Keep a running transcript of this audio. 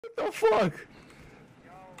What the fuck?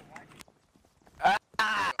 I'm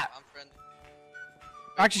friendly.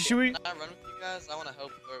 Actually, should we? Can I run with you guys? I want to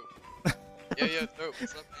help Throat. Yo, Throat,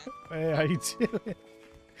 what's up, man? Hey, how you doing?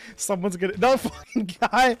 Someone's gonna. No fucking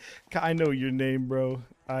guy. I know your name, bro.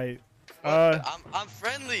 I'm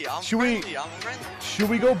friendly. I'm should friendly. I'm friendly. Should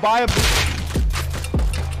we go buy a?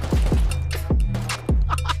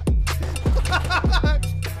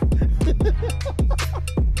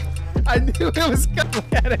 I knew it was gonna.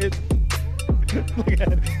 Look at it. Look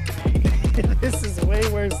at it. This is way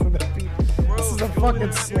worse than the beat. This is a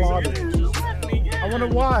fucking slaughter. I wanna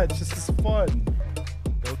watch. This is fun.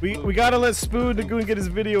 We gotta let Spoon to go and get his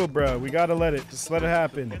video, bro. We gotta let it. Just let it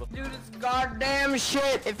happen. Dude, it's goddamn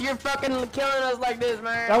shit. If you're fucking killing us like this,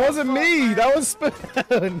 man. That wasn't me. Man. That was Spoon.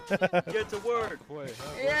 Get to work.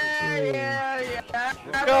 Yeah. That's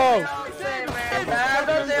Go. what they all say, man. That's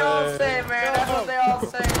what they all say, man. That's what they all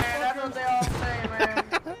say, man. That's what they all say, man.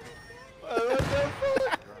 What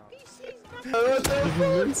the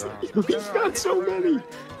fuck? You got so many.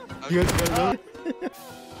 You guys got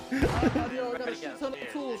Yo, I got a shit ton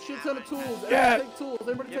of tools. Yeah. Everybody take tools.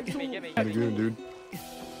 Everybody take tools. How you doing, dude?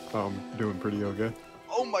 Doing pretty okay.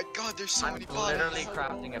 Oh my god, there's so many bodies. Literally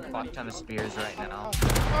crafting a fuck ton of spears right now.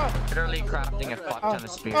 Literally crafting a fuck ton of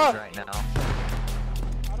spears right now.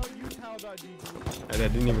 And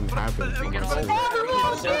that didn't even happen.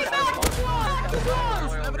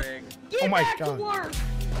 Oh my god.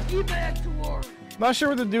 Not sure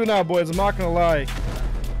what to do now, boys. I'm not gonna lie.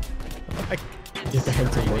 Get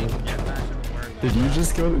back to work. Did you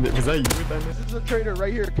just go? Was that you with that? This is a traitor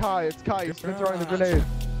right here, Kai. It's Kai. He's been throwing the grenade.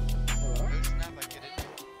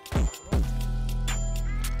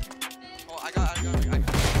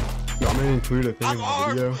 Yo, I'm gonna include a thing in the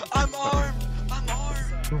video. I'm armed.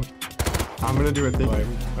 I'm gonna do a thing.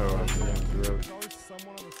 Oh, I'm the road.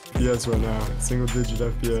 FPS right now. Single digit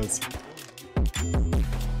FPS.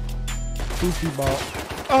 Goofy ball.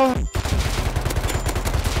 Oh.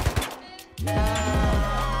 Yeah.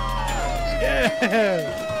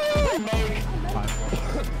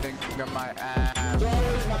 My ass.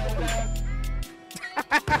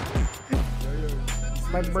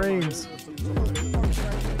 My brains.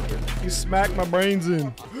 You smacked my brains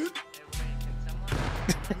in.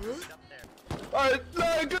 Alright,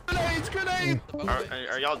 grenades!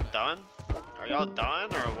 Are y'all done? Are y'all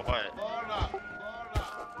done or what?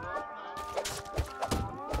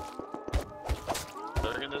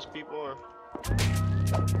 Looking this people or?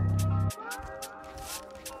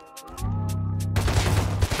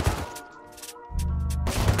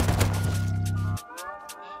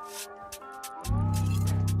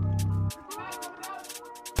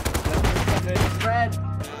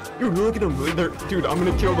 Dude, look at them. Dude, I'm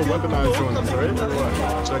gonna kill the weaponized ones, right? Or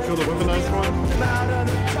what? Should I kill the weaponized one?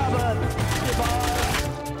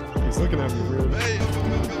 He's looking at me weird.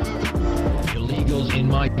 Illegals in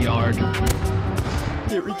my yard.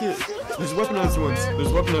 Get. There's weaponized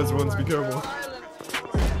ones. Be careful.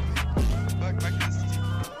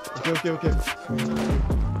 Okay.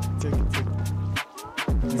 Take it.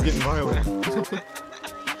 He's getting violent.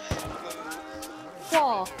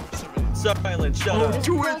 Silence, shut up.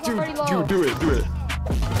 Do it, dude. Do it.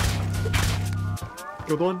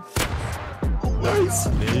 Killed one. Nice.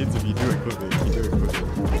 Nades, if you do it quickly.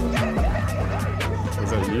 Was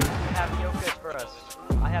that you? I have yokas for us.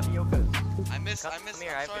 I have yokas. I missed. Come I'm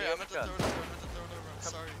here, I have sorry, I meant to throw yoga. it over. I'm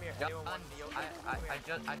sorry.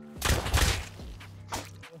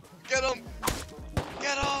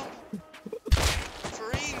 Get him!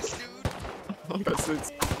 Marines, dude! I got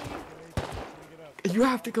 6. You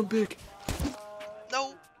have to come pick.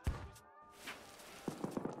 No!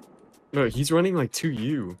 No, he's running like to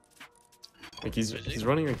you. Like he's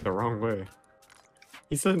running like the wrong way.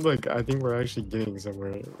 He said like I think we're actually getting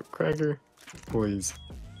somewhere. Cracker, please.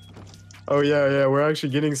 Oh yeah, we're actually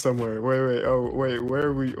getting somewhere. Wait. Oh wait, where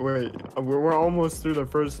are we? Wait, we're almost through the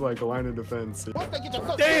first like line of defense.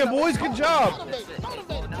 Damn, boys, good job.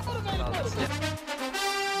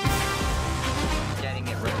 Getting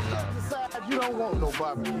it really low. You don't want no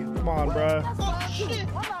barbecue. Come on, bro.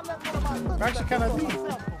 Actually, kind of deep.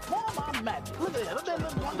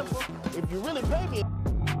 If you really pay me,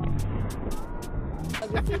 I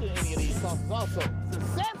can fit in any of these songs also.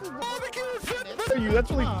 That's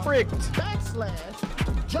really fricked.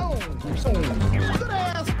 / Jones. Good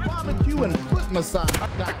ass barbecue and foot massage.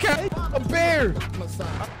 Okay, a bear.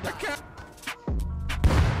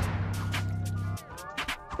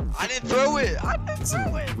 I didn't throw it!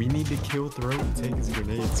 We need to kill Throat and take his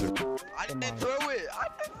grenades. I didn't throw it!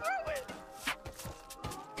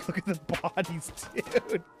 Look at the bodies,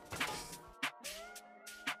 dude.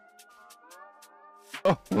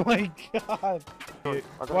 Oh my god.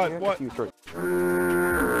 What?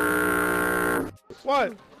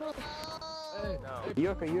 What?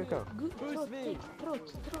 Yoko. Boost me.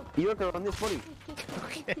 Yoko on this body.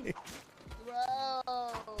 Okay.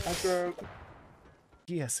 Okay.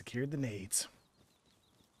 He has secured the nades.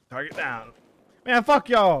 Target down. Man, fuck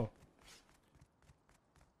y'all.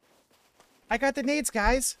 I got the nades,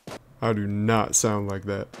 guys. I do not sound like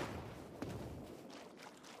that.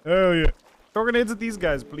 Oh yeah. Throw grenades at these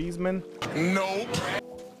guys, please, man. Nope.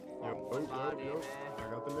 Yo. I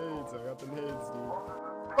got the nades, dude.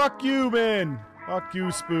 Fuck you, man. Fuck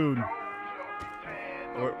you, Spoon.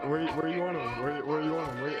 Where you on him? Where you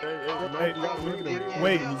on him? Hey, you gotta look at him.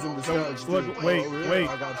 Wait, he's in the sky. Look, wait.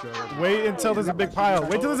 I got you. Wait until there's a big pile.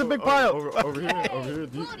 Wait till there's a big pile. Over here.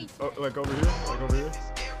 Like over here.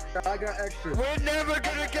 I got extra. We're never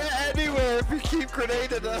gonna get anywhere if you keep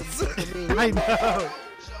grenading us. I know.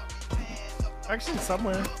 Actually,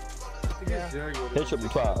 somewhere. Hit your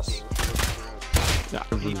class.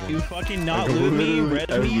 You fucking not loot me, res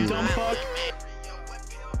me, you dumb fuck.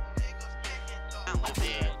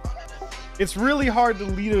 It's really hard to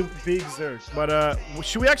lead a big Zerg, but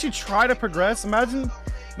should we actually try to progress? Imagine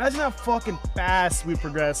how fucking fast we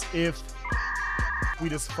progress if we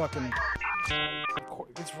just fucking.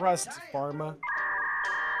 It's Rust, Pharma.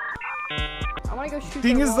 I wanna go shoot.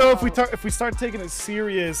 Thing is though, if we start taking it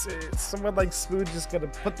serious, someone like Spoon just gonna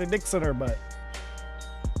put their dicks in her butt.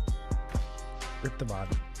 Rip the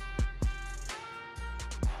body.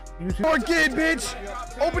 More again, bitch!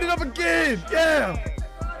 Open it up again! Yeah!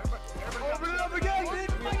 Open it up again, bitch!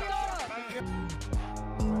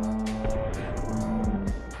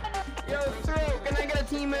 Yo, Throw, can I get a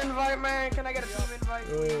team invite, man? Can I get a team invite?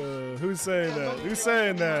 Who's saying that? Who's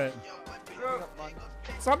saying that?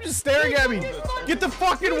 Stop just staring at me! Get the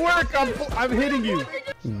fucking work! I'm hitting you!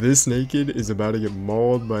 This naked is about to get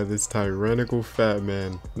mauled by this tyrannical fat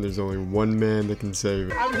man, and there's only one man that can save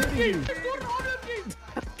it. I'm hitting you!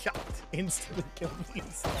 God, instantly kill me.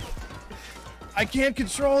 I can't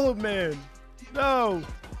control him, man! No!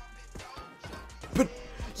 But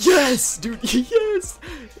yes! Dude, yes!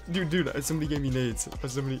 Dude, somebody gave me nades.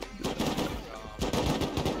 Somebody...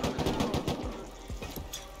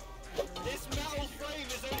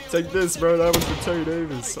 Take this, bro. That was for Terry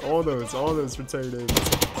Davis. All those for Terry Davis.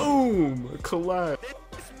 Boom! Collide.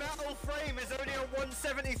 This metal frame is only a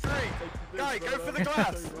 173. Guy, go for the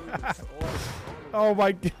glass. Oh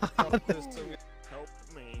my god. Help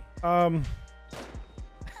me.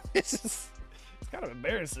 It's kind of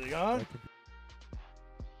embarrassing, huh?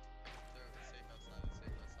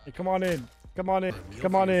 Hey, come on in.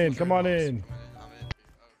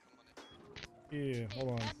 Yeah, hold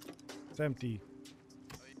on. It's empty.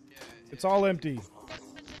 It's all empty.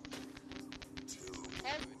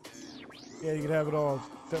 Yeah, you can have it all.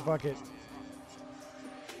 Fuck it.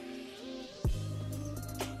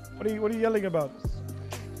 What are you yelling about?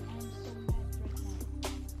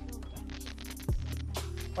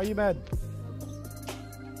 Why are you mad?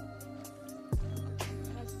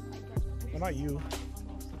 Well, not you.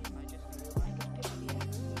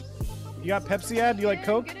 You got Pepsi ad? You like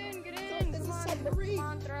Coke?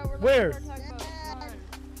 Where?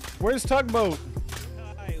 Where's Tugboat?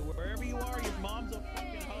 Hi, wherever you are, your mom's a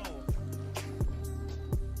fucking hoe.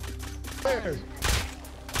 Where?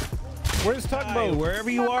 Where's Tugboat? Hi, wherever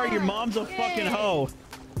you are, your mom's a fucking hoe.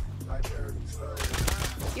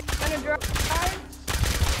 You gonna drive?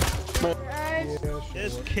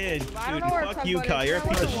 This kid, dude, fuck you, Kai. You're a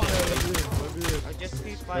piece of shit. I just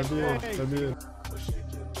peaced my Let me in.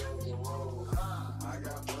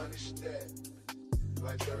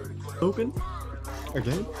 Open?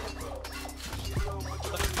 Again?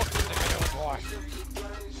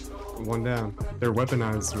 One down. They're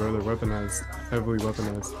weaponized, bro. They're weaponized. Heavily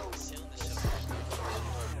weaponized.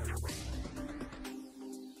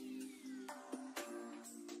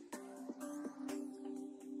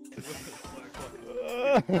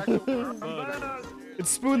 It's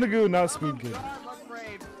Spoon the Goon, not Spoon Goon.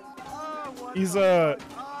 He's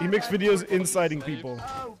he makes videos inciting people.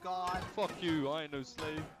 Oh god. Fuck you, I ain't no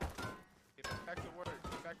slave. Get back to work.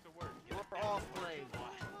 We're all slaves.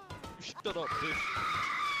 You shut up, bitch.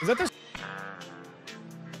 Is that the